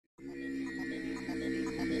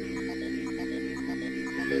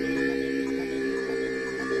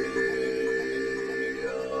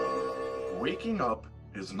Waking Up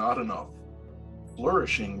is Not Enough.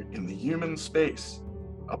 Flourishing in the Human Space,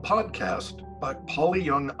 a podcast by Polly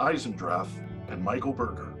Young Eisendrath and Michael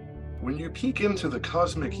Berger. When you peek into the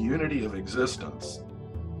cosmic unity of existence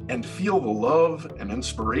and feel the love and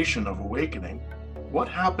inspiration of awakening, what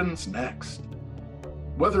happens next?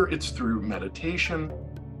 Whether it's through meditation,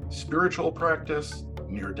 spiritual practice,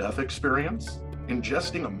 near-death experience,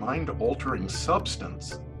 ingesting a mind-altering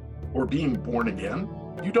substance, or being born again,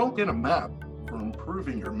 you don't get a map for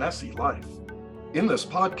improving your messy life. In this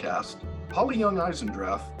podcast, Polly Young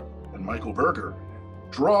Eisendrath and Michael Berger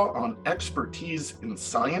draw on expertise in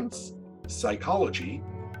science, psychology,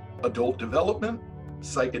 adult development,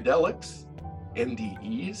 psychedelics,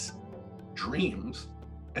 NDEs, dreams,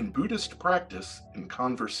 and Buddhist practice in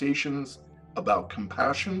conversations about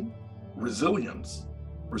compassion, resilience,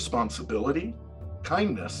 responsibility,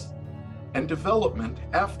 kindness, and development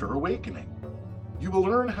after awakening. You will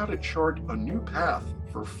learn how to chart a new path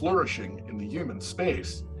for flourishing in the human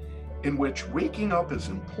space, in which waking up is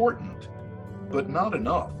important, but not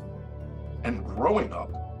enough, and growing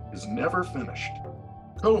up is never finished.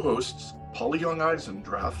 Co-hosts Polly Young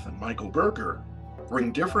Eisendrath and Michael Berger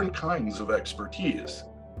bring different kinds of expertise.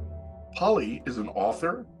 Polly is an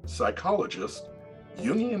author, psychologist,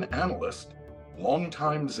 Jungian analyst,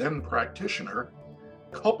 longtime Zen practitioner,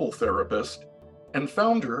 couple therapist, and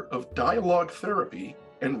founder of Dialogue Therapy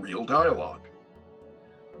and Real Dialogue.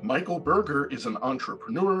 Michael Berger is an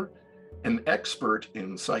entrepreneur, an expert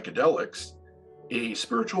in psychedelics, a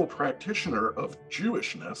spiritual practitioner of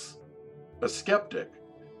Jewishness, a skeptic,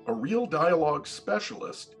 a Real Dialogue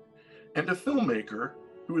specialist, and a filmmaker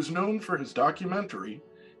who is known for his documentary,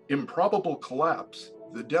 Improbable Collapse,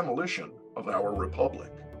 The Demolition of Our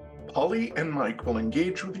Republic. Polly and Mike will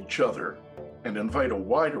engage with each other and invite a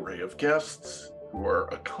wide array of guests who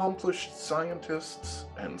are accomplished scientists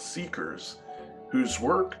and seekers whose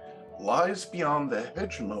work lies beyond the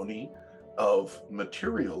hegemony of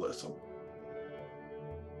materialism.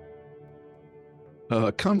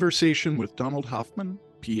 A conversation with Donald Hoffman,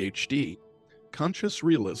 Ph.D., Conscious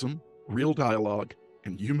Realism, Real Dialogue,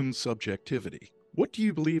 and Human Subjectivity. What do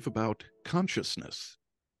you believe about consciousness?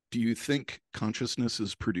 Do you think consciousness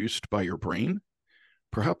is produced by your brain?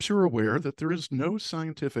 Perhaps you're aware that there is no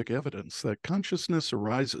scientific evidence that consciousness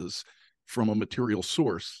arises from a material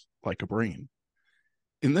source like a brain.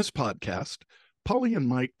 In this podcast, Polly and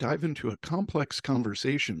Mike dive into a complex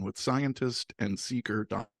conversation with scientist and seeker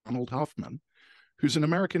Donald Hoffman, who's an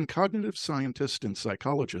American cognitive scientist and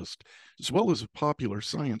psychologist, as well as a popular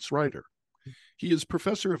science writer. He is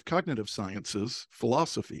professor of cognitive sciences,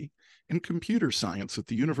 philosophy, and computer science at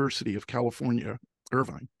the University of California,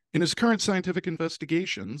 Irvine. In his current scientific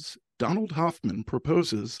investigations, Donald Hoffman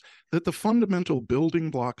proposes that the fundamental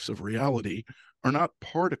building blocks of reality are not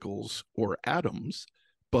particles or atoms,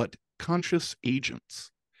 but conscious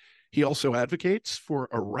agents. He also advocates for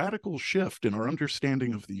a radical shift in our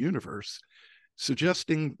understanding of the universe,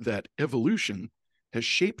 suggesting that evolution has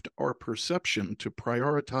shaped our perception to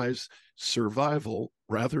prioritize survival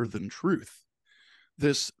rather than truth.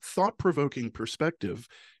 This thought-provoking perspective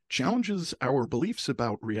challenges our beliefs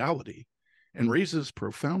about reality and raises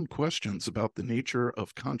profound questions about the nature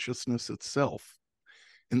of consciousness itself.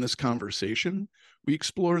 In this conversation, we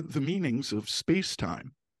explore the meanings of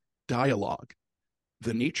space-time, dialogue,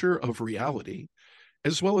 the nature of reality,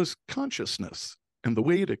 as well as consciousness and the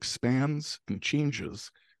way it expands and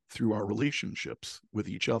changes through our relationships with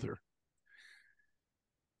each other.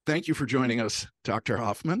 Thank you for joining us, Dr.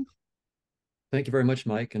 Hoffman. Thank you very much,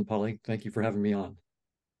 Mike and Polly. Thank you for having me on.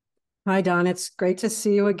 Hi, Don. It's great to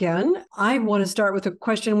see you again. I want to start with a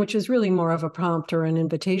question, which is really more of a prompt or an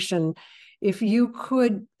invitation. If you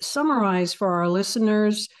could summarize for our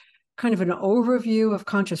listeners kind of an overview of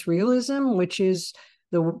conscious realism, which is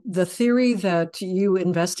the theory that you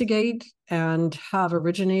investigate and have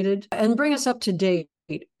originated, and bring us up to date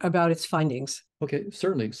about its findings. Okay,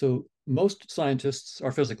 certainly. So most scientists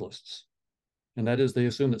are physicalists, and that is they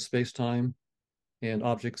assume that space-time and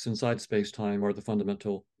objects inside space-time are the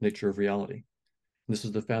fundamental nature of reality. And this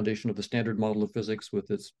is the foundation of the standard model of physics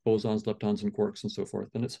with its bosons, leptons, and quarks, and so forth.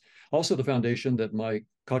 And it's also the foundation that my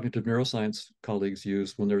cognitive neuroscience colleagues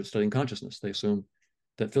use when they're studying consciousness. They assume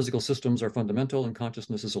that physical systems are fundamental and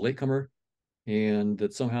consciousness is a latecomer, and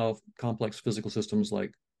that somehow complex physical systems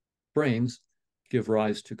like brains give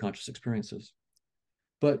rise to conscious experiences.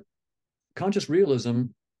 But conscious realism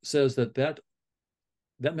says that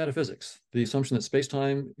metaphysics, the assumption that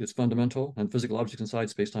space-time is fundamental and physical objects inside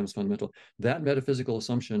space-time is fundamental, that metaphysical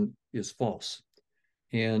assumption is false.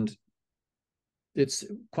 And it's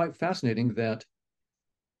quite fascinating that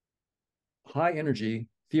high energy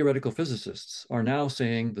theoretical physicists are now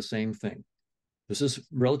saying the same thing. This is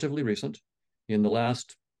relatively recent. In the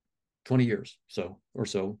last 20 years,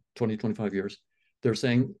 20, 25 years, they're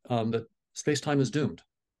saying that space-time is doomed.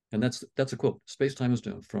 And that's a quote. Space-time is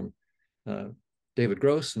doomed from David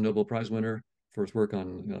Gross, a Nobel Prize winner for his work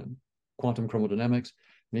on quantum chromodynamics,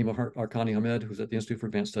 Nima Arkani Hamed, who's at the Institute for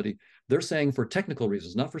Advanced Study. They're saying for technical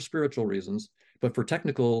reasons, not for spiritual reasons, but for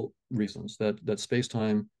technical reasons, that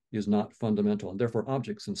space-time is not fundamental, and therefore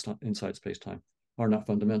objects inside space-time are not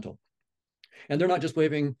fundamental. And they're not just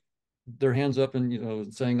waving their hands up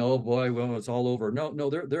and saying, "Oh boy, well, it's all over." No,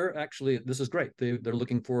 they're actually, this is great. They're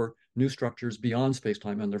looking for new structures beyond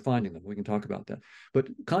space-time, and they're finding them. We can talk about that. But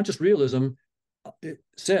conscious realism, it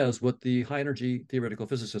says what the high-energy theoretical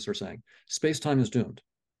physicists are saying: space-time is doomed,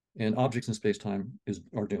 and objects in space-time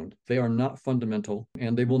are doomed. They are not fundamental,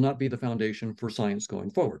 and they will not be the foundation for science going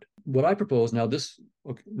forward. What I propose now,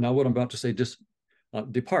 what I'm about to say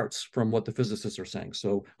departs from what the physicists are saying.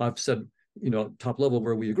 So I've said, top level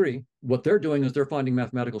where we agree. What they're doing is they're finding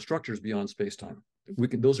mathematical structures beyond space-time.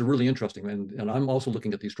 Those are really interesting, and I'm also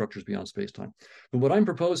looking at these structures beyond space-time. But what I'm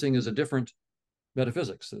proposing is a different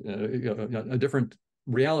metaphysics, a different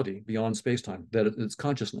reality beyond space-time, that it's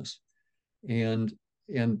consciousness, and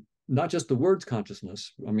not just the words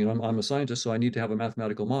consciousness. I mean, I'm a scientist, so I need to have a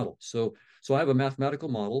mathematical model. So I have a mathematical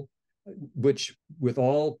model, which, with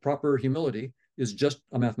all proper humility, is just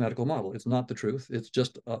a mathematical model. It's not the truth. It's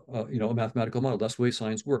just a mathematical model. That's the way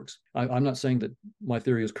science works. I'm not saying that my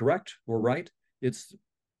theory is correct or right. It's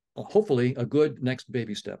hopefully a good next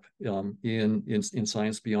baby step in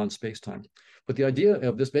science beyond space-time. But the idea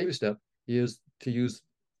of this baby step is to use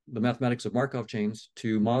the mathematics of Markov chains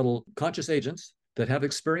to model conscious agents that have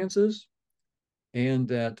experiences and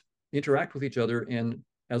that interact with each other, and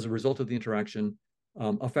as a result of the interaction,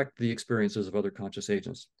 affect the experiences of other conscious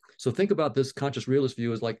agents. So think about this conscious realist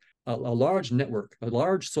view as like a large network, a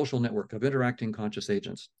large social network of interacting conscious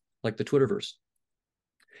agents, like the Twitterverse.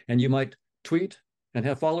 And you might tweet and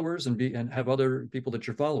have followers and have other people that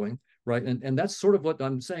you're following, right? And that's sort of what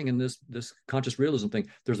I'm saying in this conscious realism thing.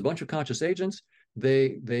 There's a bunch of conscious agents.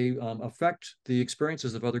 They affect the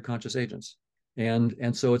experiences of other conscious agents.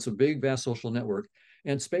 And so it's a big, vast social network.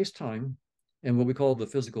 And space-time, and what we call the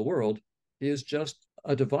physical world, is just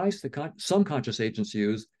a device that some conscious agents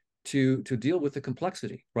use to deal with the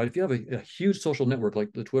complexity, right? If you have a huge social network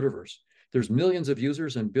like the Twitterverse, there's millions of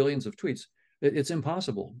users and billions of tweets. It's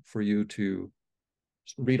impossible for you to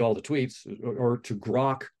read all the tweets or to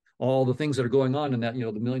grok all the things that are going on in that,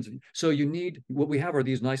 the millions of. So what we have are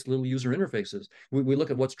these nice little user interfaces. We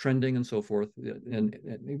look at what's trending and so forth, and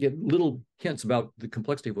get little hints about the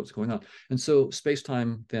complexity of what's going on. And so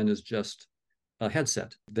space-time then is just a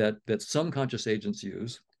headset that some conscious agents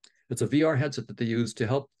use. It's a VR headset that they use to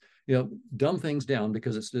help dumb things down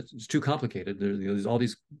because it's too complicated. There's all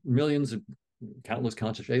these millions of countless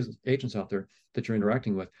conscious agents out there that you're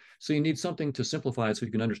interacting with. So you need something to simplify it so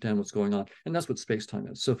you can understand what's going on. And that's what space-time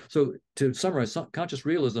is. So to summarize, conscious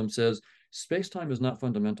realism says space-time is not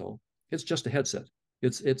fundamental. It's just a headset.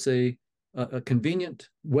 It's a convenient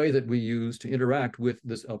way that we use to interact with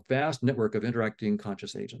a vast network of interacting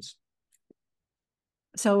conscious agents.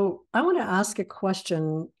 So I want to ask a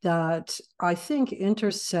question that I think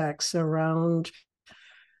intersects around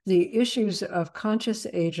the issues of conscious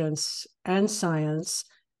agents and science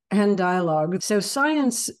and dialogue. So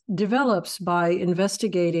science develops by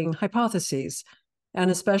investigating hypotheses,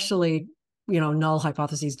 and especially, null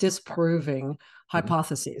hypotheses, disproving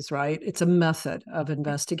hypotheses, right? It's a method of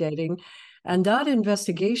investigating. And that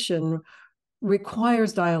investigation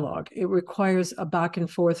requires dialogue. It requires a back and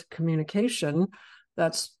forth communication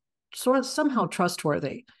that's sort of somehow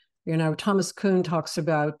trustworthy. Thomas Kuhn talks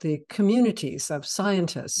about the communities of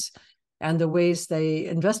scientists and the ways they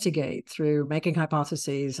investigate through making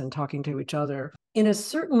hypotheses and talking to each other. In a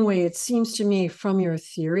certain way, it seems to me from your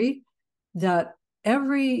theory that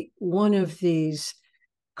every one of these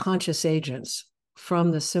conscious agents,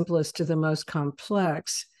 from the simplest to the most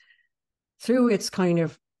complex, through its kind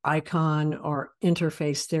of icon or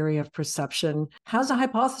interface theory of perception, has a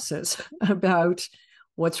hypothesis about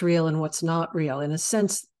what's real and what's not real, in a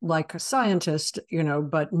sense like a scientist,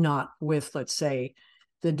 but not with, let's say,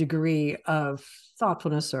 the degree of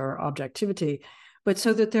thoughtfulness or objectivity. But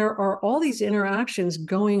so that there are all these interactions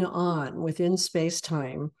going on within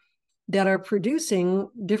space-time that are producing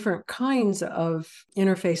different kinds of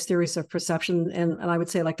interface theories of perception. And I would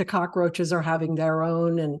say, like, the cockroaches are having their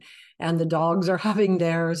own, and the dogs are having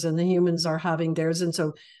theirs, and the humans are having theirs. And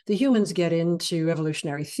so the humans get into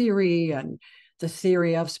evolutionary theory, and the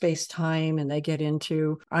theory of space-time, and they get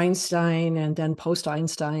into Einstein and then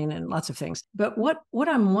post-Einstein and lots of things. But what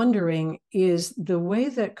I'm wondering is the way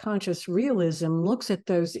that conscious realism looks at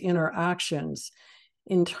those interactions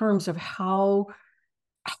in terms of how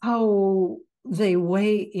they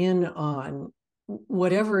weigh in on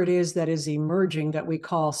whatever it is that is emerging that we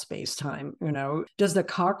call space-time. Does the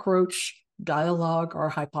cockroach dialogue or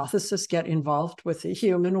hypothesis get involved with the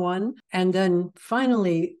human one? And then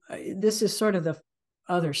finally, this is sort of the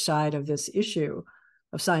other side of this issue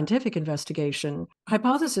of scientific investigation,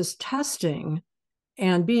 hypothesis testing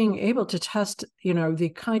and being able to test,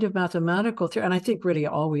 the kind of mathematical theory. And I think really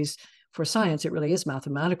always for science, it really is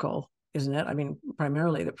mathematical, isn't it? I mean,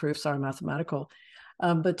 primarily the proofs are mathematical.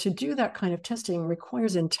 But to do that kind of testing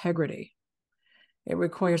requires integrity. It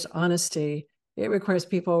requires honesty. It requires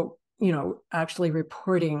people, actually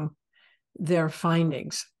reporting their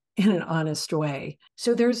findings in an honest way.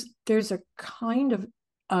 So there's a kind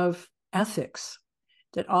of ethics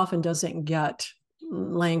that often doesn't get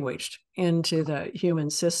languaged into the human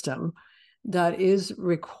system that is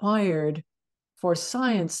required for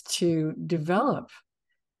science to develop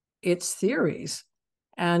its theories.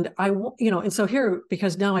 And and so here,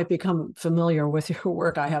 because now I've become familiar with your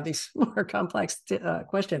work, I have these more complex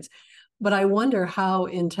questions, but I wonder how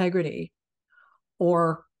integrity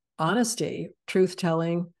or honesty,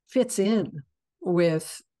 truth-telling fits in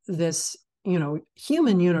with this,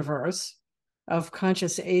 human universe of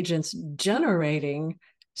conscious agents generating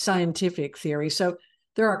scientific theory. So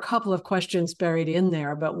there are a couple of questions buried in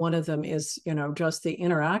there, but one of them is, just the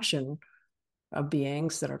interaction of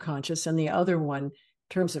beings that are conscious. And the other one, in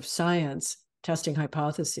terms of science, testing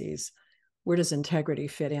hypotheses, where does integrity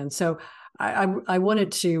fit in? So I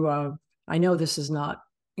wanted to, I know this is not,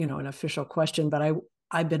 an official question, but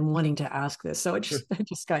I've been wanting to ask this. So it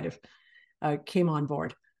just kind of came on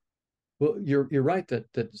board. Well, you're right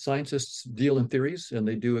that scientists deal in theories and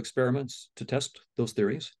they do experiments to test those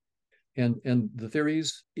theories. And the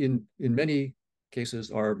theories in many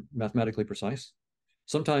cases are mathematically precise.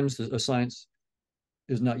 Sometimes a science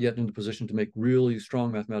is not yet in the position to make really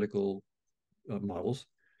strong mathematical models,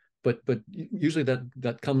 but usually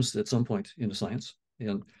that comes at some point in a science.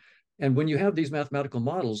 And when you have these mathematical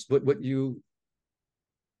models,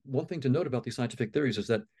 one thing to note about these scientific theories is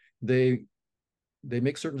that they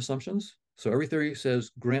make certain assumptions. So every theory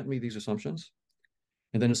says, grant me these assumptions.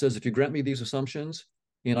 And then it says, if you grant me these assumptions,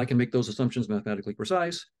 and I can make those assumptions mathematically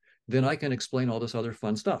precise, then I can explain all this other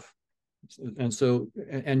fun stuff. And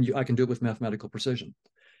I can do it with mathematical precision.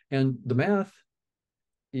 And the math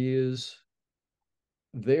is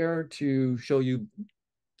there to show you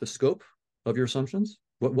the scope of your assumptions.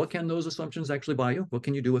 What can those assumptions actually buy you? What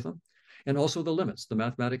can you do with them? And also the limits. The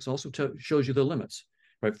mathematics also shows you the limits,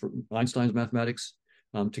 right? For Einstein's mathematics,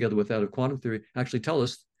 together with that of quantum theory, actually tell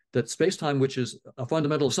us that space-time, which is a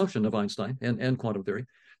fundamental assumption of Einstein and quantum theory,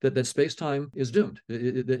 that space-time is doomed.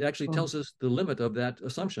 It actually tells us the limit of that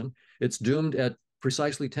assumption. It's doomed at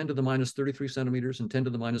precisely 10 to the minus 33 centimeters and 10 to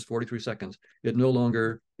the minus 43 seconds. It no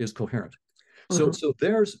longer is coherent. So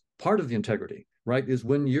there's part of the integrity, right? Is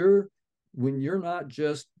when you're not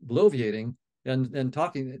just bloviating and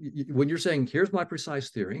talking, when you're saying, here's my precise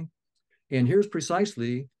theory, and here's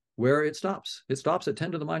precisely where it stops. It stops at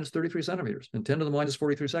 10 to the minus 33 centimeters and 10 to the minus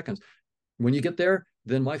 43 seconds. When you get there,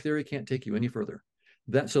 then my theory can't take you any further.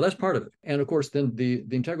 So that's part of it. And of course, then the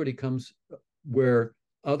integrity comes where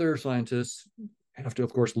other scientists have to,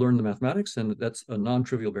 of course, learn the mathematics, and that's a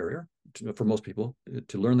non-trivial barrier for most people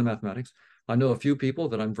to learn the mathematics. I know a few people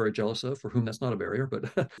that I'm very jealous of for whom that's not a barrier,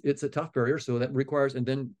 but it's a tough barrier. So that requires, and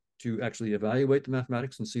then to actually evaluate the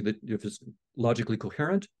mathematics and see that if it's logically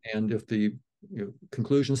coherent and if the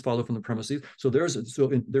conclusions follow from the premises. So there's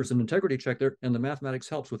an integrity check there, and the mathematics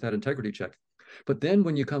helps with that integrity check. But then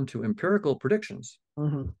when you come to empirical predictions,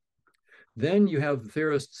 then you have the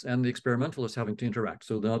theorists and the experimentalists having to interact.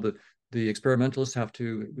 So now the experimentalists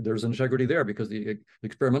there's an integrity there because the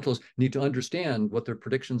experimentalists need to understand what their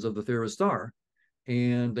predictions of the theorists are.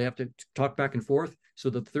 And they have to talk back and forth so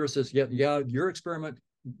that the theorist says, yeah, your experiment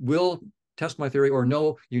will test my theory, or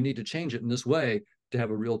no, you need to change it in this way to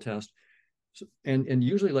have a real test. So, and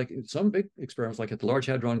usually, like some big experiments, like at the Large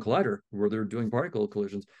Hadron Collider, where they're doing particle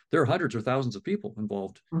collisions, there are hundreds or thousands of people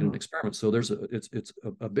involved in an experiment. So it's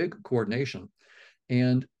a big coordination.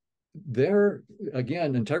 And there,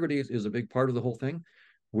 again, integrity is a big part of the whole thing,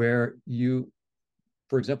 where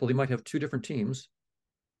for example, they might have two different teams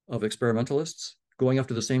of experimentalists going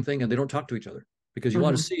after the same thing, and they don't talk to each other because you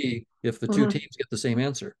want to see if the two teams get the same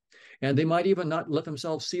answer. And they might even not let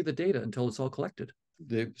themselves see the data until it's all collected.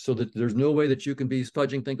 so that there's no way that you can be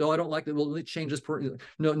fudging things. Oh, I don't like that. Well, let me change this.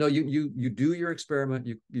 No, you do your experiment,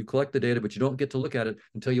 you collect the data, but you don't get to look at it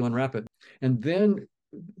until you unwrap it. And then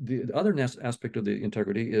the other aspect of the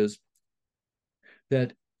integrity is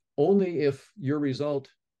that only if your result,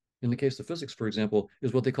 in the case of physics, for example,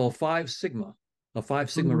 is what they call 5 sigma, a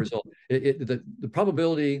 5 sigma result. The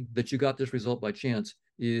probability that you got this result by chance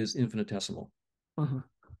is infinitesimal.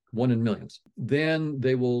 1 in millions. Then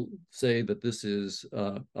they will say that this is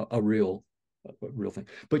a real thing.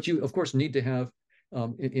 But you, of course, need to have,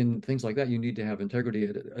 in things like that, you need to have integrity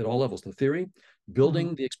at all levels. The theory,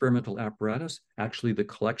 building the experimental apparatus, actually the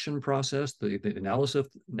collection process, the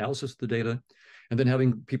analysis of the data, and then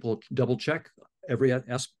having people double check every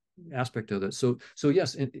aspect of it. So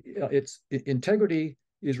yes, integrity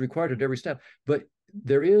is required at every step, but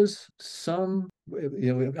there is some,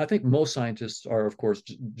 I think most scientists are, of course,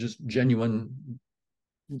 just genuine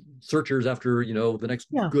searchers after, the next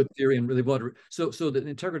good theory, and really want to, so that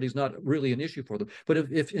integrity is not really an issue for them. But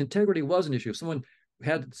if integrity was an issue, if someone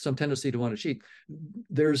had some tendency to want to cheat,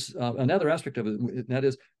 there's another aspect of it, and that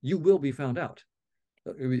is you will be found out.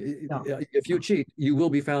 If you cheat, you will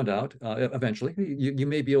be found out eventually. You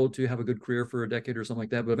may be able to have a good career for a decade or something like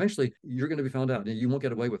that, but eventually you're going to be found out and you won't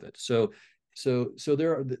get away with it. So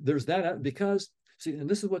there's that, because see, and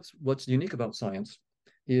this is what's unique about science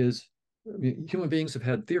is, human beings have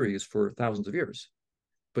had theories for thousands of years,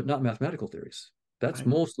 but not mathematical theories. That's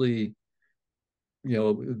mostly,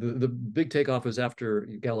 the big takeoff is after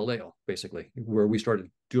Galileo, basically, where we started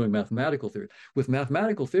doing mathematical theory. With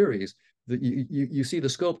mathematical theories, you see the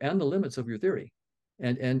scope and the limits of your theory.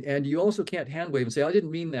 And you also can't hand wave and say, I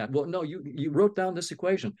didn't mean that. Well, no, you wrote down this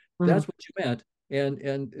equation. That's what you meant.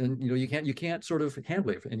 And you can't sort of hand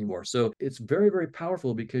wave anymore. So it's very, very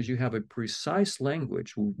powerful because you have a precise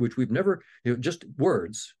language, which we've never, just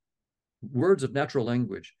words of natural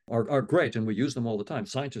language are great, and we use them all the time.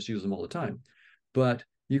 Scientists use them all the time, but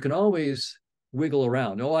you can always wiggle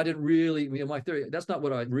around. Oh, I didn't really, my theory, that's not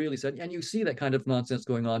what I really said. And you see that kind of nonsense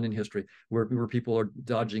going on in history where people are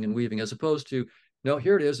dodging and weaving, as opposed to, no,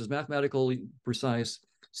 here it is mathematically precise.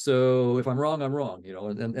 So if I'm wrong, I'm wrong,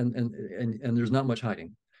 and there's not much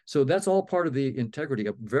hiding. So that's all part of the integrity.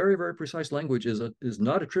 A very, very precise language is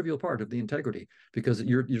not a trivial part of the integrity, because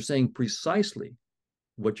you're saying precisely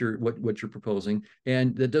what you're proposing,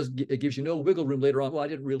 and it gives you no wiggle room later on. Well, I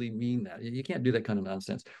didn't really mean that. You can't do that kind of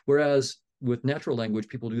nonsense. Whereas with natural language,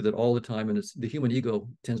 people do that all the time, and it's the human ego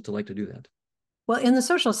tends to like to do that. Well, in the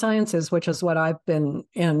social sciences, which is what I've been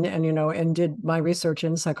in, and did my research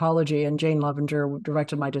in psychology, and Jane Lovinger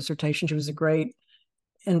directed my dissertation. She was a great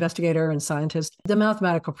investigator and scientist. The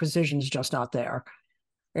mathematical precision is just not there.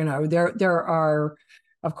 There are,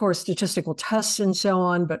 of course, statistical tests and so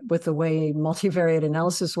on, but with the way multivariate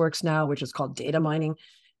analysis works now, which is called data mining,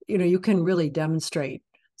 you can really demonstrate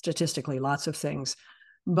statistically lots of things.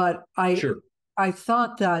 But I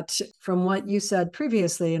thought that from what you said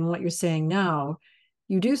previously and what you're saying now,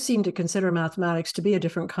 you do seem to consider mathematics to be a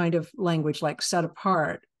different kind of language, like set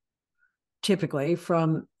apart, typically,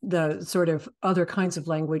 from the sort of other kinds of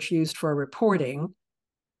language used for reporting,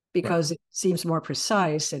 because it seems more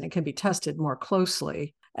precise and it can be tested more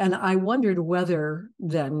closely. And I wondered whether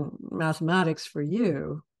then mathematics for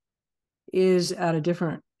you is at a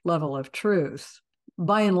different level of truth.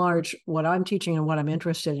 By and large, what I'm teaching and what I'm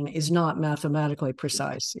interested in is not mathematically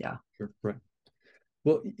precise. Yeah. Sure. Right.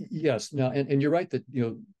 Well, yes. Now, and you're right that,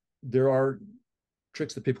 there are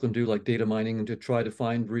tricks that people can do, like data mining, and to try to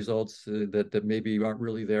find results that maybe aren't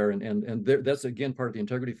really there. And that's, again, part of the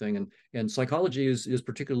integrity thing. And psychology is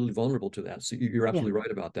particularly vulnerable to that. So you're absolutely right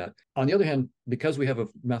about that. On the other hand, because we have a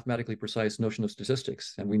mathematically precise notion of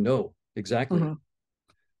statistics, and we know exactly,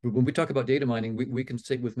 when we talk about data mining, we can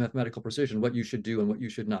say with mathematical precision what you should do and what you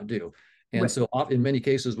should not do. And so in many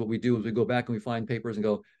cases, what we do is we go back and we find papers and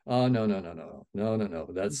go, oh, no.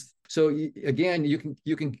 That's so again,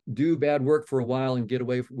 you can do bad work for a while and get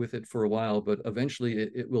away with it for a while, but eventually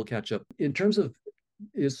it will catch up. In terms of,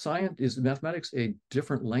 is mathematics a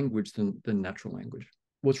different language than natural language?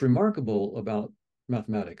 What's remarkable about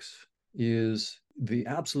mathematics is the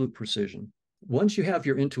absolute precision. Once you have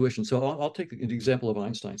your intuition, so I'll take the example of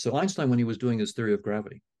Einstein. So Einstein, when he was doing his theory of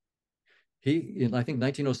gravity, he, in I think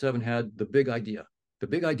 1907, had the big idea. The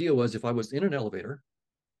big idea was, if I was in an elevator,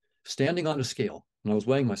 standing on a scale, and I was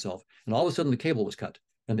weighing myself, and all of a sudden the cable was cut,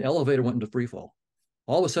 and the elevator went into free fall,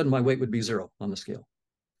 all of a sudden my weight would be 0 on the scale.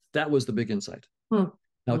 That was the big insight. Now,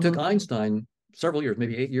 it took Einstein several years,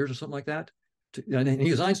 maybe 8 years or something like that, and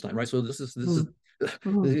he was Einstein, right? So this is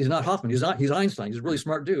he's not Hoffman. He's Einstein. He's a really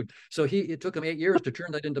smart dude. So it took him 8 years to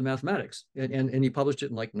turn that into mathematics, and he published it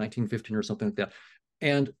in like 1915 or something like that.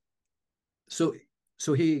 And so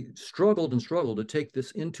he struggled and struggled to take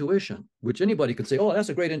this intuition, which anybody could say, oh, that's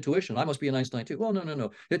a great intuition. I must be an Einstein too. Well,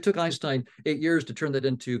 no. It took Einstein 8 years to turn that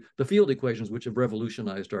into the field equations, which have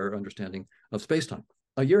revolutionized our understanding of space-time.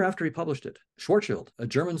 A year after he published it, Schwarzschild, a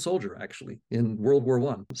German soldier actually in World War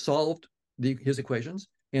I, solved his equations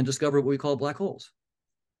and discovered what we call black holes.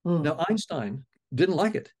 Now, Einstein didn't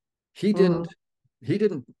like it. He didn't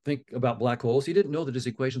think about black holes. He didn't know that his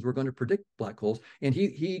equations were going to predict black holes, and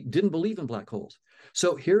he didn't believe in black holes.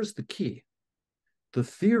 So here's the key. The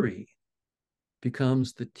theory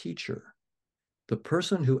becomes the teacher. The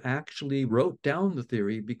person who actually wrote down the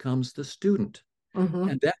theory becomes the student.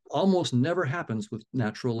 And that almost never happens with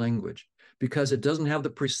natural language because it doesn't have the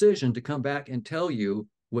precision to come back and tell you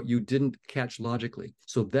what you didn't catch logically.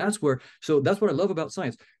 So that's what I love about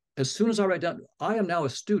science. As soon as I write down, I am now a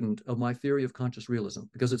student of my theory of conscious realism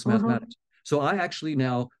because it's mathematics. So I actually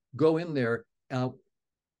now go in there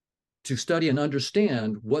to study and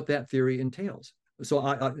understand what that theory entails. So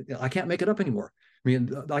I can't make it up anymore. I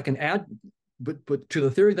mean, I can add, but to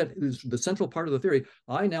the theory that is the central part of the theory,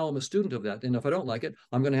 I now am a student of that. And if I don't like it,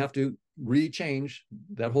 I'm going to have to rechange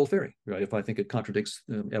that whole theory, right? If I think it contradicts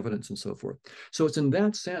evidence and so forth. So it's in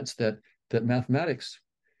that sense that mathematics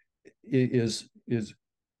is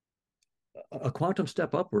a quantum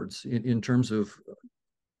step upwards in terms of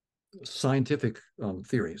scientific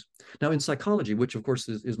theories. Now, in psychology, which of course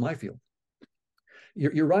is my field,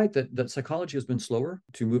 you're right that psychology has been slower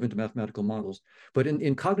to move into mathematical models. But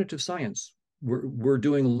in cognitive science, we're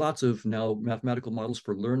doing lots of now mathematical models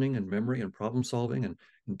for learning and memory and problem solving and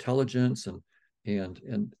intelligence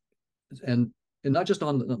and not just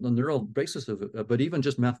on the neural basis of it, but even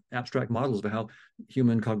just abstract models of how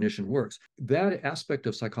human cognition works. That aspect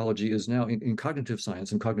of psychology is now in cognitive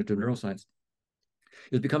science and cognitive neuroscience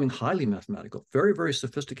is becoming highly mathematical, very, very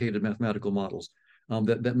sophisticated mathematical models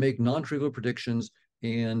that make non-trivial predictions.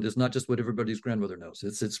 And it's not just what everybody's grandmother knows.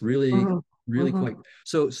 It's really, really quite.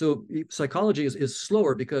 So psychology is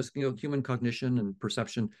slower because human cognition and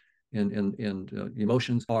perception and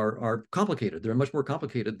emotions are complicated. They're much more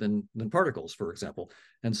complicated than particles, for example.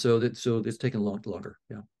 And so it's taken longer.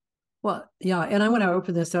 Yeah. Well, yeah, and I want to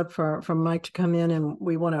open this up for Mike to come in, and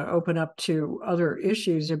we want to open up to other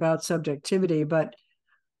issues about subjectivity. But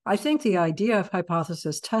I think the idea of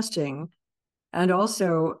hypothesis testing and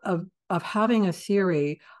also of having a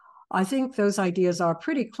theory, I think those ideas are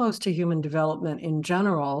pretty close to human development in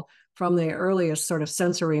general, from the earliest sort of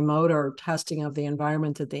sensory motor testing of the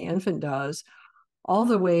environment that the infant does, all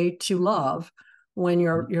the way to love, when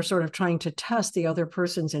you're sort of trying to test the other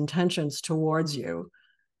person's intentions towards you,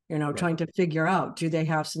 right. Trying to figure out, do they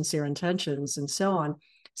have sincere intentions and so on.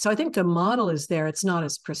 So I think the model is there. It's not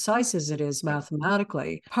as precise as it is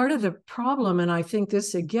mathematically. Part of the problem, and I think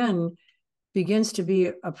this again begins to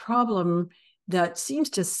be a problem that seems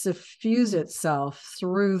to suffuse itself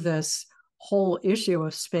through this whole issue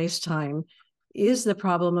of space-time, is the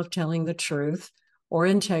problem of telling the truth or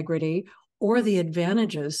integrity or the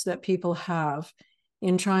advantages that people have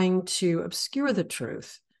in trying to obscure the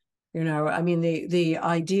truth. I mean, the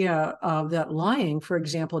idea of that lying, for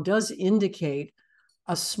example, does indicate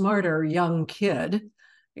a smarter young kid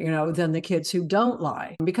than the kids who don't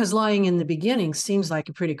lie, because lying in the beginning seems like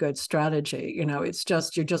a pretty good strategy. It's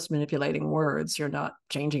just, you're just manipulating words. You're not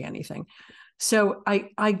changing anything. So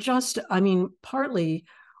I mean, partly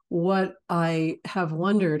what I have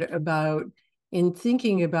wondered about in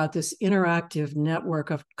thinking about this interactive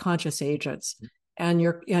network of conscious agents, and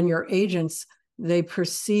your agents, they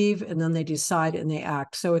perceive and then they decide and they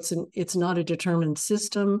act. So it's not a determined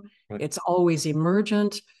system. Right. It's always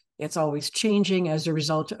emergent. It's always changing as a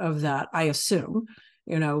result of that, I assume,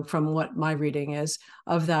 from what my reading is,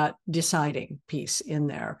 of that deciding piece in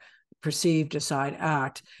there, perceive, decide,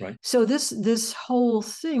 act. Right. So this whole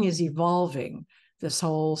thing is evolving, this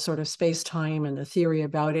whole sort of space-time and the theory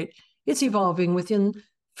about it, it's evolving within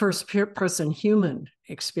first-person human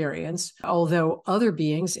experience, although other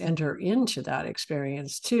beings enter into that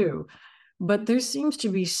experience too. But there seems to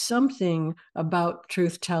be something about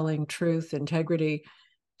truth-telling, truth, integrity,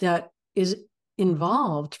 that is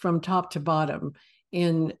involved from top to bottom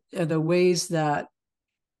in the ways that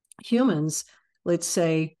humans, let's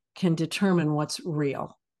say, can determine what's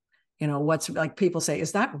real. What's, like, people say,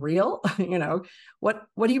 is that real?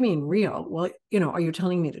 What do you mean real? Well, are you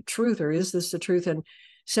telling me the truth, or is this the truth? And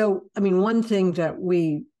so, I mean, one thing that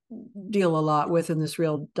we deal a lot with in this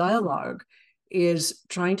real dialogue is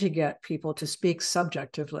trying to get people to speak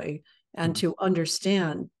subjectively and to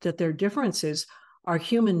understand that their differences are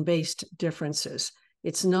human-based differences.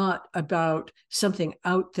 It's not about something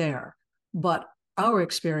out there, but our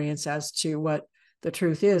experience as to what the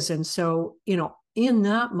truth is. And so, in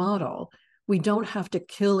that model, we don't have to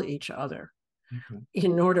kill each other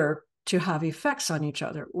in order to have effects on each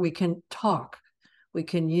other. We can talk, we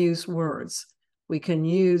can use words, we can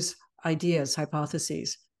use ideas,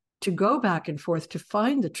 hypotheses to go back and forth to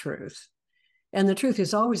find the truth. And the truth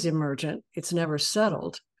is always emergent, it's never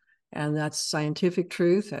settled. And that's scientific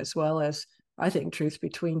truth as well as, I think, truth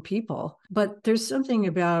between people. But there's something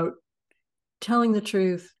about telling the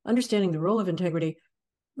truth, understanding the role of integrity.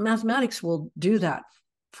 Mathematics will do that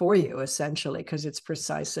for you, essentially, because it's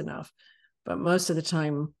precise enough. But most of the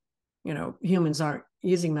time, humans aren't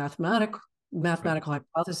using mathematical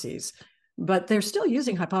hypotheses, but they're still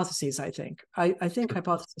using hypotheses, I think. I think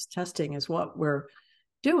hypothesis testing is what we're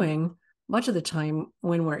doing much of the time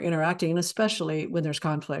when we're interacting, and especially when there's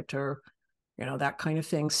conflict or, that kind of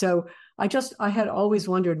thing. So I had always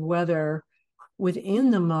wondered whether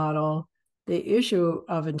within the model, the issue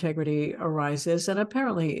of integrity arises, and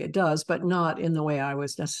apparently it does, but not in the way I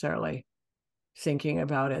was necessarily thinking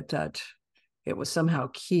about it, that it was somehow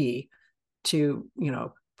key to,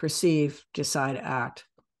 perceive, decide, act.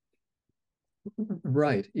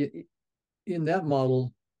 Right. In that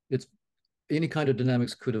model, it's any kind of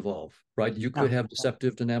dynamics could evolve, right? You could have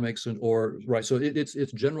deceptive dynamics, right. So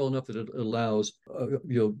it's general enough that it allows,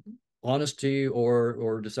 honesty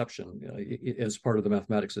or deception as part of the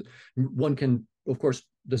mathematics. One can, of course,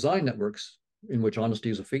 design networks in which honesty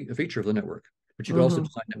is a feature of the network, but you can also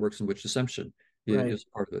design networks in which deception is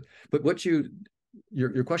part of it. But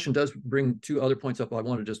your question does bring two other points up I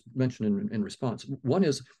want to just mention in response. One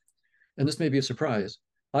is, and this may be a surprise,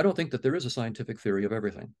 I don't think that there is a scientific theory of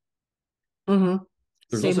everything.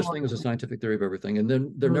 There's no such thing as a scientific theory of everything, and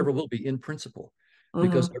then there never will be in principle,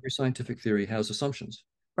 because every scientific theory has assumptions.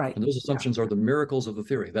 Right. And those assumptions are the miracles of the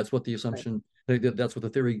theory. That's what the assumption, that's what the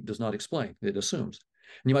theory does not explain. It assumes.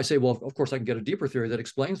 And you might say, well, of course, I can get a deeper theory that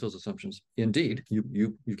explains those assumptions. Indeed,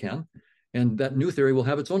 you can. And that new theory will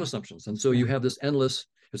have its own assumptions. And so you have this endless,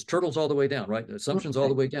 it's turtles all the way down, right? Assumptions all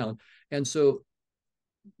the way down. And so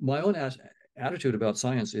my own attitude about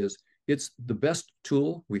science is it's the best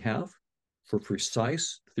tool we have for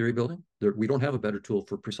precise theory building. We don't have a better tool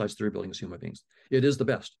for precise theory building as human beings. It is the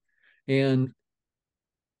best. And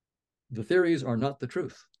the theories are not the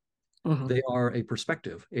truth. They are a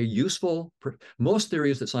perspective, a useful, most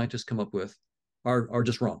theories that scientists come up with are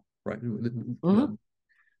just wrong, right?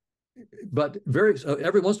 But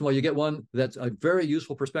every once in a while you get one that's a very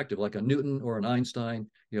useful perspective, like a Newton or an Einstein,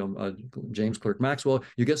 James Clerk Maxwell.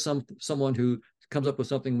 You get someone who comes up with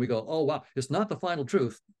something, we go, oh wow, it's not the final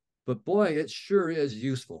truth, but boy, it sure is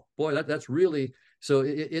useful. Boy, that's really, so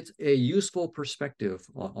it's a useful perspective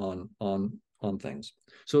on things.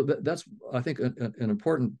 So that's, I think, an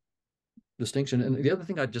important distinction. And the other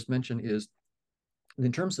thing I'd just mention is,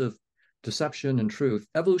 in terms of deception and truth,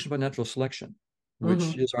 evolution by natural selection,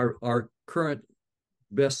 which is our current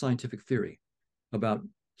best scientific theory about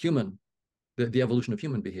the evolution of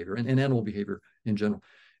human behavior and animal behavior in general.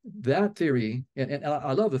 That theory, and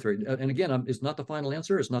I love the theory, and again, it's not the final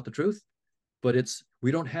answer, it's not the truth, but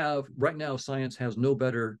we don't have, right now, science has no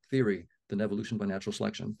better theory than evolution by natural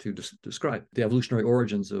selection to describe the evolutionary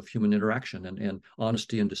origins of human interaction and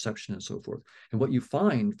honesty and deception and so forth. And what you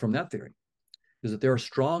find from that theory is that there are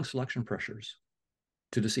strong selection pressures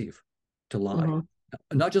to deceive, to lie,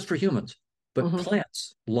 not just for humans, but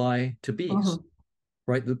plants lie to bees.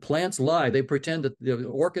 Right? The plants lie. They pretend that the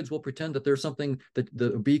orchids will pretend that there's something that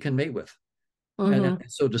the bee can mate with. And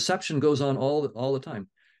so deception goes on all the time.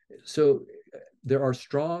 So there are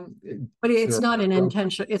strong, but it's not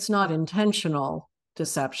intentional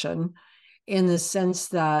deception, in the sense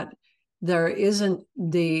that there isn't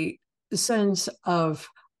the sense of,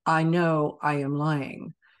 I know I am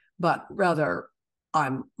lying, but rather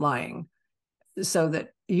I'm lying, so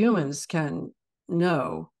that humans can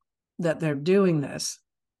know that they're doing this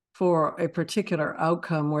for a particular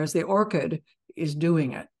outcome, whereas the orchid is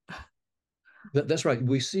doing it. That's right.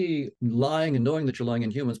 We see lying and knowing that you're lying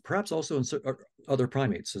in humans, perhaps also in other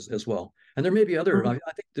primates as well. And there may be other, I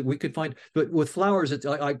think that we could find, but with flowers,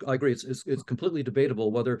 I agree. It's completely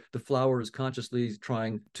debatable whether the flower is consciously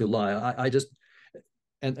trying to lie.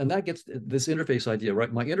 And that gets this interface idea,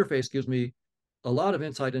 right? My interface gives me a lot of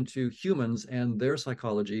insight into humans and their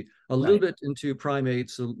psychology, a little bit into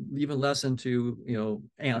primates, even less into,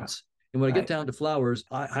 ants. And when I get down to flowers,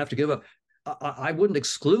 I have to give up. I wouldn't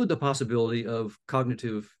exclude the possibility of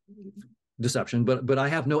cognitive deception, but I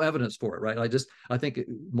have no evidence for it, right? I think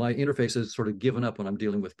my interface is sort of given up when I'm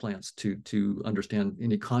dealing with plants to understand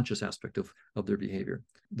any conscious aspect of their behavior.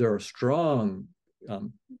 There are strong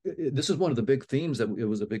this is one of the big themes that it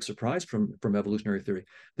was a big surprise from evolutionary theory,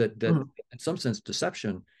 that in some sense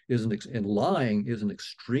deception and lying is an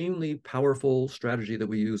extremely powerful strategy that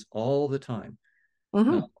we use all the time.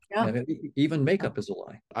 And even makeup is a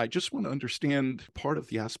lie. I just want to understand part of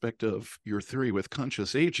the aspect of your theory with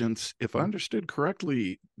conscious agents. If I understood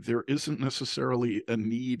correctly, there isn't necessarily a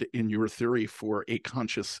need in your theory for a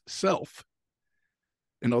conscious self.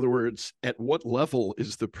 In other words, at what level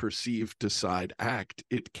is the perceived decide act?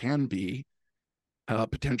 It can be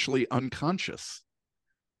potentially unconscious.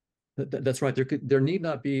 That's right. There need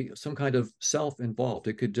not be some kind of self involved.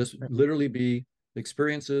 It could just literally be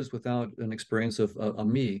experiences without an experience of a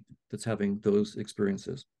me that's having those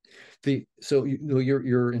experiences. So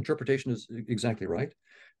your interpretation is exactly right,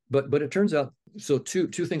 but it turns out, so two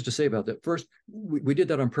things to say about that. First, we did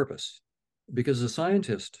that on purpose, because as a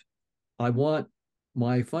scientist, I want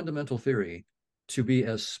my fundamental theory to be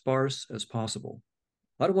as sparse as possible.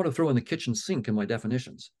 I don't want to throw in the kitchen sink in my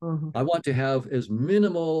definitions. I want to have as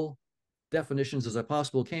minimal definitions as I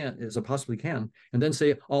possibly can, and then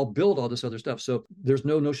say, I'll build all this other stuff. So there's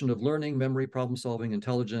no notion of learning, memory, problem solving,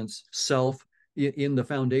 intelligence, self in the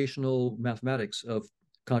foundational mathematics of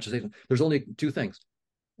conscious agent. There's only two things: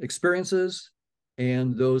 experiences,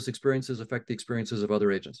 and those experiences affect the experiences of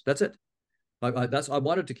other agents. That's it. I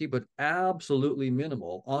wanted to keep it absolutely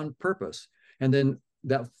minimal on purpose. And then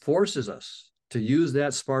that forces us to use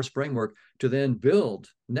that sparse framework to then build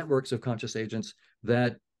networks of conscious agents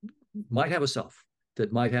that might have a self,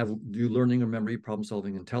 that might do learning or memory, problem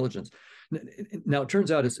solving, intelligence. Now, it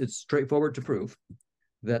turns out it's straightforward to prove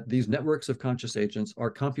that these networks of conscious agents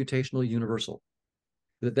are computationally universal.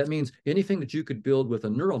 That means anything that you could build with a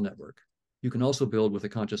neural network, you can also build with a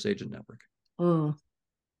conscious agent network.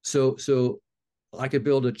 So I could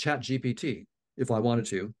build a chat GPT if I wanted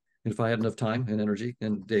to. And if I had enough time and energy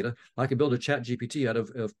and data, I could build a chat GPT out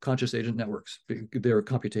of conscious agent networks. They're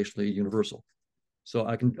computationally universal. So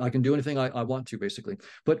I can do anything I want to, basically.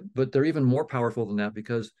 But they're even more powerful than that,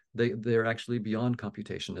 because they're actually beyond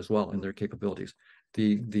computation as well in their capabilities.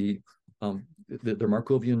 They're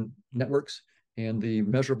Markovian networks, and the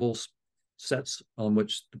measurable sets on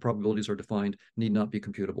which the probabilities are defined need not be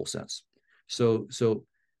computable sets. So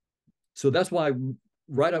that's why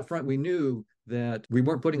right up front we knew that we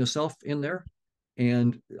weren't putting a self in there.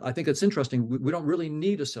 And I think it's interesting. We don't really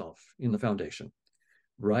need a self in the foundation,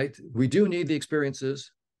 right? We do need the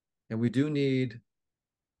experiences, and we do need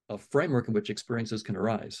a framework in which experiences can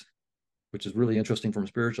arise, which is really interesting from a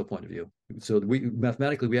spiritual point of view. So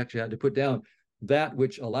mathematically, we actually had to put down that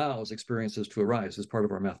which allows experiences to arise as part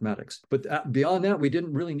of our mathematics. But beyond that, we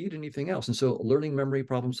didn't really need anything else. And so learning, memory,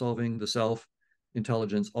 problem solving, the self,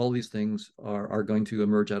 intelligence, all these things are going to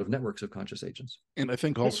emerge out of networks of conscious agents. And I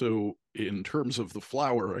think also in terms of the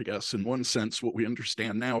flower, I guess, in one sense, what we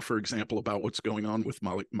understand now, for example, about what's going on with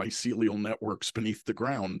mycelial networks beneath the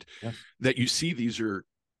ground, that you see these are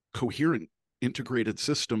coherent, integrated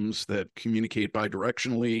systems that communicate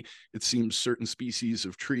bidirectionally. It seems certain species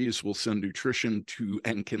of trees will send nutrition to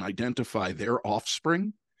and can identify their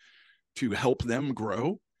offspring to help them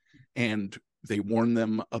grow. And they warn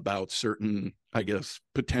them about certain, I guess,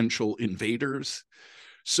 potential invaders.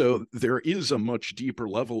 So there is a much deeper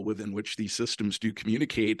level within which these systems do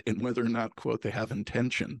communicate, and whether or not, quote, they have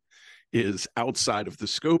intention is outside of the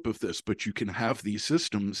scope of this. But you can have these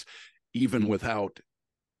systems even without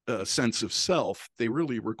a sense of self. They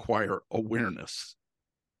really require awareness.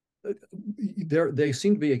 They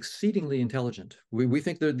seem to be exceedingly intelligent. We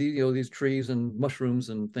think that these trees and mushrooms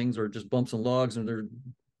and things are just bumps and logs, and they're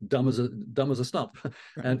dumb as a stump.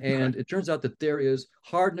 And it turns out that there is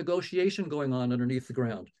hard negotiation going on underneath the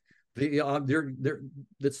ground.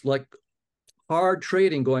 It's like hard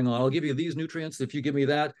trading going on. I'll give you these nutrients if you give me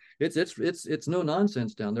that. It's no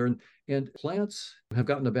nonsense down there. And plants have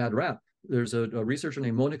gotten a bad rap. There's a researcher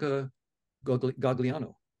named Monica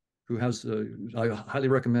Gagliano, who has I highly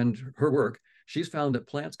recommend her work. She's found that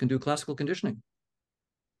plants can do classical conditioning.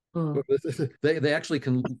 They actually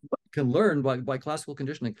can learn by classical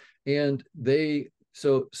conditioning, and we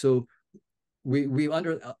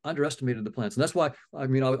underestimated the plants, and that's why I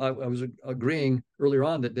was agreeing earlier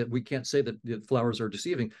on that we can't say that the flowers are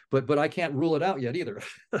deceiving, but I can't rule it out yet either.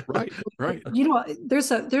 Right.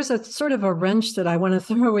 There's a sort of a wrench that I want to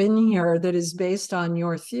throw in here that is based on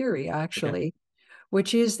your theory, actually,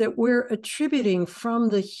 which is that we're attributing from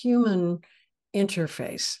the human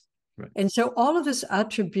interface. Right. And so all of this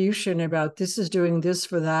attribution about this is doing this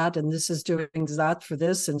for that, and this is doing that for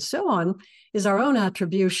this, and so on, is our own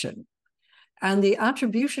attribution. And the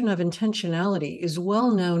attribution of intentionality is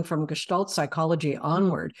well known from Gestalt psychology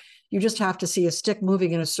onward. You just have to see a stick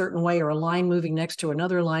moving in a certain way or a line moving next to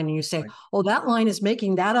another line, and you say, right, oh, that line is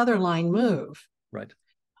making that other line move. Right.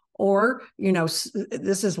 Or,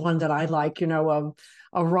 this is one that I like, a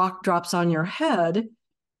rock drops on your head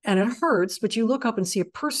and it hurts, but you look up and see a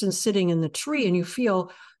person sitting in the tree and you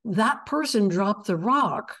feel that person dropped the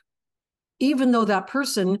rock, even though that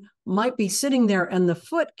person might be sitting there and the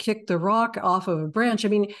foot kicked the rock off of a branch. I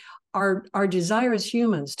mean, our desire as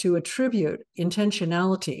humans to attribute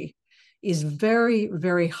intentionality is very,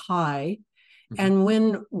 very high. Mm-hmm. And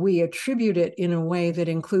when we attribute it in a way that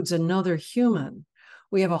includes another human,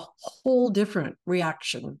 we have a whole different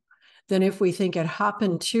reaction than if we think it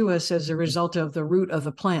happened to us as a result of the root of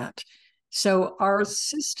the plant. So our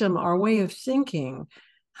system, our way of thinking,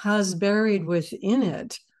 has buried within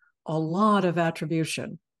it a lot of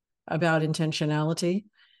attribution about intentionality.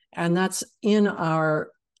 And that's in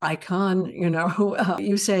our icon.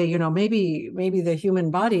 You say, maybe the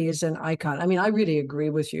human body is an icon. I mean, I really agree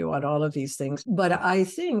with you on all of these things. But I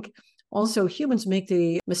think also humans make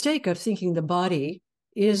the mistake of thinking the body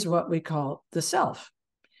is what we call the self.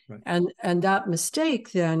 Right. And that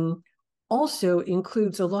mistake then also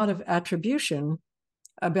includes a lot of attribution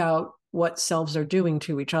about what selves are doing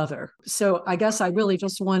to each other. So I guess I really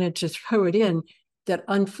just wanted to throw it in that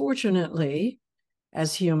unfortunately,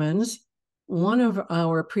 as humans, one of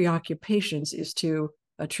our preoccupations is to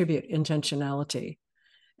attribute intentionality.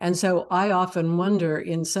 And so I often wonder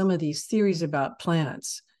in some of these theories about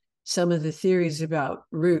plants, some of the theories about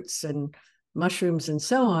roots and mushrooms and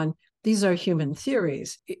so on, these are human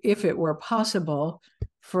theories. If it were possible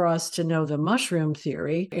for us to know the mushroom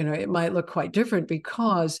theory, it might look quite different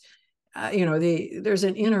because, there's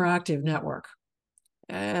an interactive network.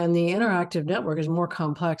 And the interactive network is more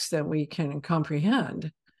complex than we can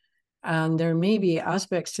comprehend. And there may be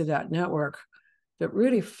aspects to that network that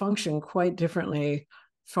really function quite differently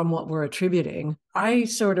from what we're attributing. I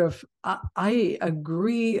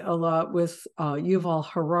agree a lot with Yuval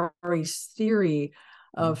Harari's theory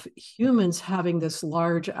of humans having this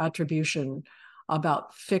large attribution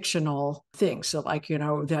about fictional things. So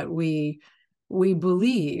that we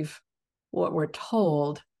believe what we're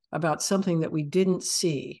told about something that we didn't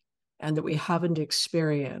see and that we haven't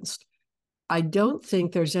experienced. I don't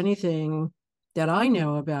think there's anything that I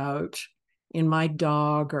know about in my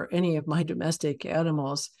dog or any of my domestic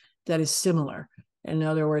animals that is similar. In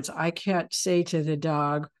other words, I can't say to the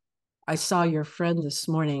dog, I saw your friend this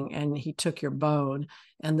morning and he took your bone,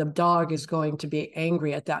 and the dog is going to be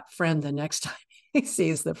angry at that friend the next time he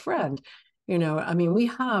sees the friend. We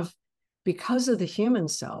have, because of the human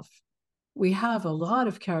self, we have a lot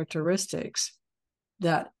of characteristics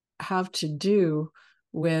that have to do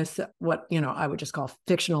with what, I would just call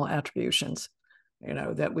fictional attributions,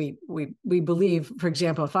 that we believe. For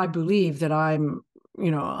example, if I believe that I'm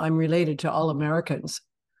related to all Americans,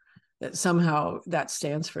 that somehow that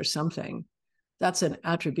stands for something, that's an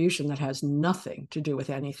attribution that has nothing to do with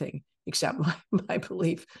anything except my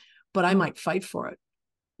belief, but I might fight for it,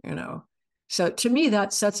 So to me,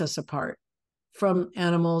 that sets us apart from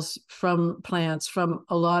animals, from plants, from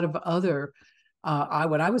a lot of other,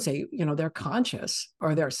 what I would say, they're conscious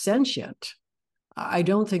or they're sentient. I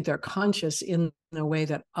don't think they're conscious in the way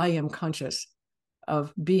that I am conscious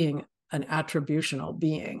of being an attributional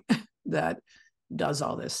being that does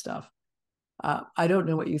all this stuff. I don't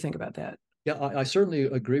know what you think about that. Yeah, I certainly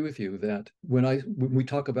agree with you that when we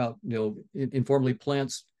talk about, informally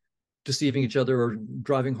plants deceiving each other or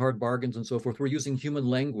driving hard bargains and so forth, we're using human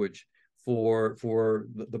language for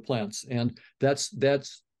the plants, and that's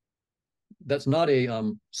not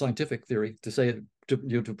a scientific theory to say it,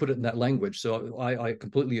 to put it in that language. So I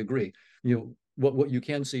completely agree. What you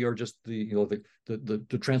can see are just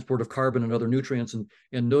the transport of carbon and other nutrients, and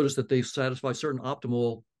notice that they satisfy certain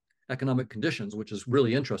optimal economic conditions, which is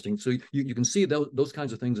really interesting. So you can see those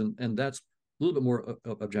kinds of things, and that's a little bit more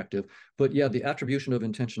objective. But yeah, the attribution of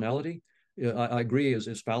intentionality, I agree,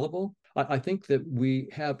 is fallible. I think that we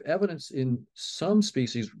have evidence in some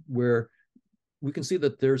species where we can see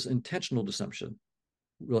that there's intentional deception.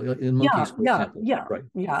 In monkeys, for example. Right.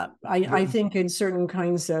 Yeah. I think in certain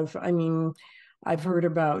kinds of, I've heard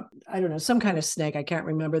about, I don't know, some kind of snake, I can't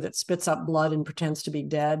remember, that spits up blood and pretends to be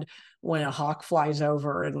dead when a hawk flies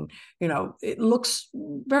over. And, it looks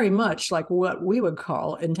very much like what we would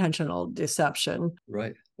call intentional deception.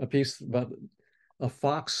 Right. A piece about a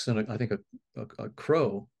fox and I think a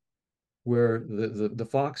crow, where the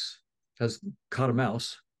fox has caught a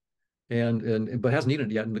mouse but hasn't eaten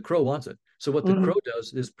it yet, and the crow wants it. So what the crow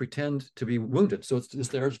does is pretend to be wounded. So it's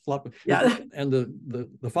there, it's flopping. Yeah. And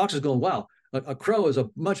the fox is going, wow, a crow is a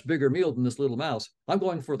much bigger meal than this little mouse. I'm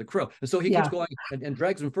going for the crow. And so he keeps going and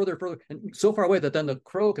drags him further, and so far away that then the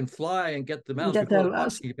crow can fly and get the mouse before the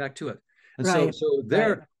mouse can get back to it. And so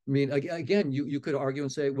there, I mean, again, you could argue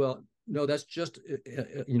and say, well, no, that's just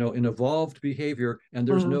an evolved behavior, and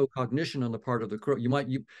there's no cognition on the part of the crow.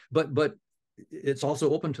 But it's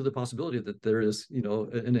also open to the possibility that there is,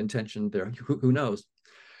 an intention there. Who knows?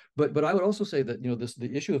 But I would also say that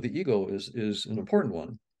the issue of the ego is an important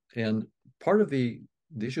one, and part of the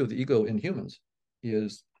issue of the ego in humans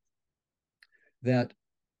is that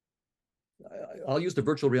I'll use the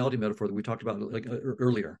virtual reality metaphor that we talked about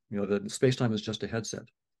earlier. That space-time is just a headset.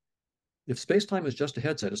 If space-time is just a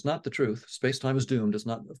headset, it's not the truth. Space-time is doomed. It's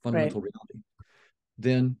not a fundamental reality.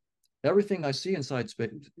 Then everything I see inside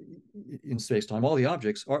in space-time, all the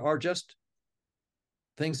objects are just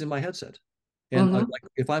things in my headset. And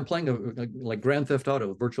if I'm playing like Grand Theft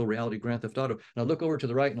Auto, virtual reality Grand Theft Auto, and I look over to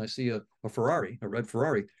the right and I see a Ferrari, a red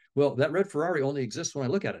Ferrari. Well, that red Ferrari only exists when I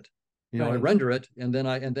look at it. I render it, and then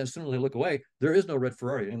as soon as I look away, there is no red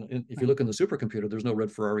Ferrari. And if you look in the supercomputer, there's no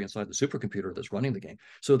red Ferrari inside the supercomputer that's running the game.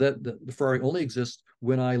 So that the Ferrari only exists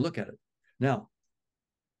when I look at it. Now,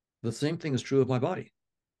 the same thing is true of my body.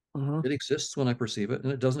 It exists when I perceive it,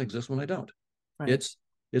 and it doesn't exist when I don't. It's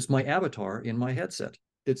my avatar in my headset.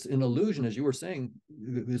 It's an illusion, as you were saying.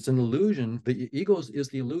 It's an illusion. The ego is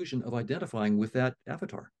the illusion of identifying with that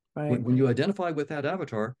avatar. When you identify with that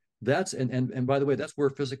avatar, that's and by the way, that's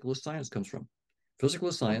where physicalist science comes from.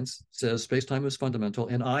 Physicalist science says space-time is fundamental,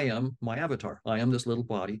 and I am my avatar. I am this little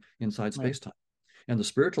body inside space-time. And the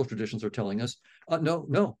spiritual traditions are telling us,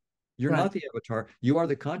 no, you're not the avatar. You are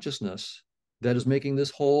the consciousness that is making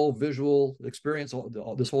this whole visual experience,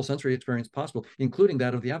 this whole sensory experience possible, including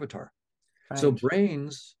that of the avatar. So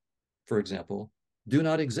brains, for example, do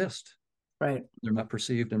not exist. They're not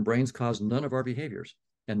perceived, and brains cause none of our behaviors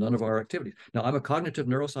and none of our activities. Now, I'm a cognitive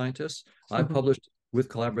neuroscientist. I've published with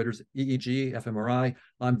collaborators EEG, fMRI.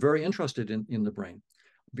 I'm very interested in the brain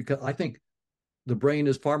because I think the brain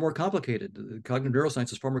is far more complicated. Cognitive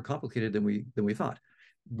neuroscience is far more complicated than we thought.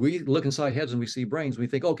 We look inside heads and we see brains. We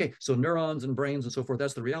think, okay, so neurons and brains and so forth,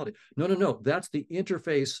 that's the reality. No. That's the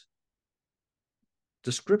interface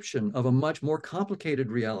description of a much more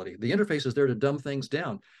complicated reality. The interface is there to dumb things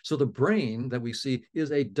down. So the brain that we see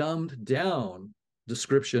is a dumbed down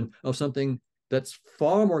description of something that's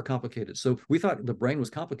far more complicated. So we thought the brain was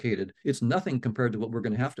complicated. It's nothing compared to what we're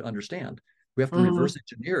going to have to understand. We have to reverse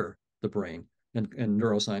engineer the brain and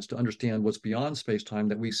neuroscience to understand what's beyond space-time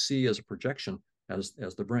that we see as a projection as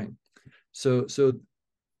the brain. So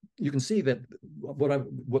you can see that what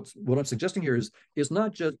I'm suggesting here is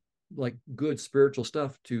not just like good spiritual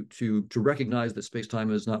stuff to recognize that space-time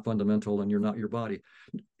is not fundamental and you're not your body.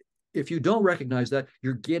 If you don't recognize that,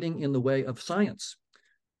 you're getting in the way of science.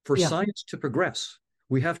 For science to progress,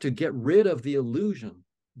 we have to get rid of the illusion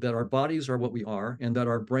that our bodies are what we are and that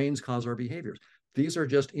our brains cause our behaviors. These are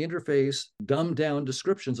just interface, dumbed down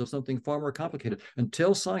descriptions of something far more complicated.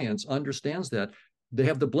 Until science understands that, they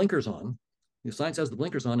have the blinkers on. Science has the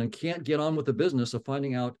blinkers on and can't get on with the business of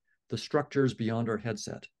finding out the structures beyond our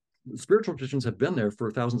headset. Spiritual traditions have been there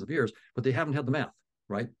for thousands of years, but they haven't had the math,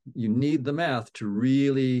 right? You need the math to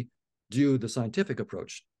really do the scientific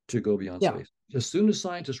approach to go beyond space. As soon as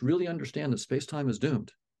scientists really understand that space-time is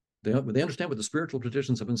doomed, they understand what the spiritual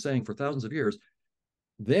traditions have been saying for thousands of years,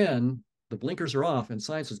 then the blinkers are off and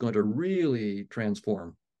science is going to really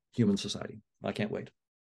transform human society. I can't wait.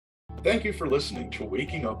 Thank you for listening to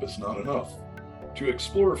Waking Up Is Not Enough. To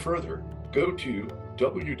explore further, go to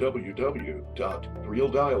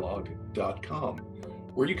www.realdialogue.com,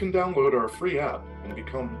 where you can download our free app and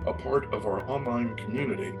become a part of our online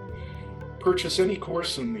community. Purchase any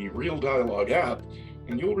course in the Real Dialogue app,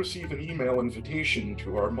 and you'll receive an email invitation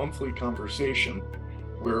to our monthly conversation,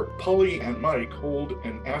 where Polly and Mike hold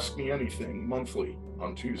an Ask Me Anything monthly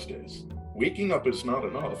on Tuesdays. Waking Up Is Not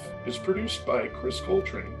Enough is produced by Chris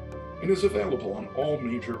Coltrane and is available on all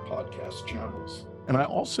major podcast channels. And I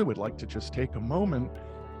also would like to just take a moment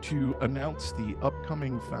to announce the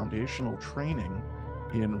upcoming foundational training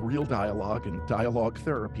in Real Dialogue and Dialogue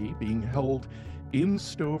Therapy being held in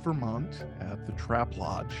Stowe, Vermont at the Trap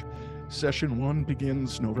Lodge. Session 1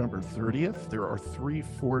 begins November 30th. There are 3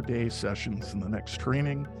 4-day sessions in the next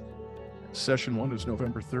training. Session 1 is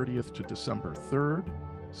November 30th to December 3rd.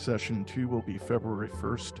 Session 2 will be February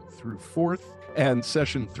 1st through 4th. And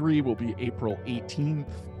Session 3 will be April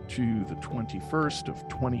 18th to the 21st of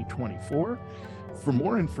 2024. For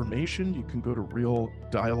more information, you can go to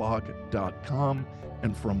realdialogue.com,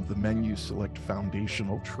 and from the menu select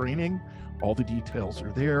Foundational Training. All the details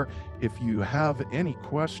are there. If you have any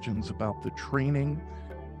questions about the training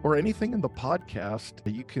or anything in the podcast,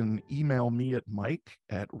 you can email me at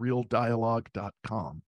mike@realdialogue.com.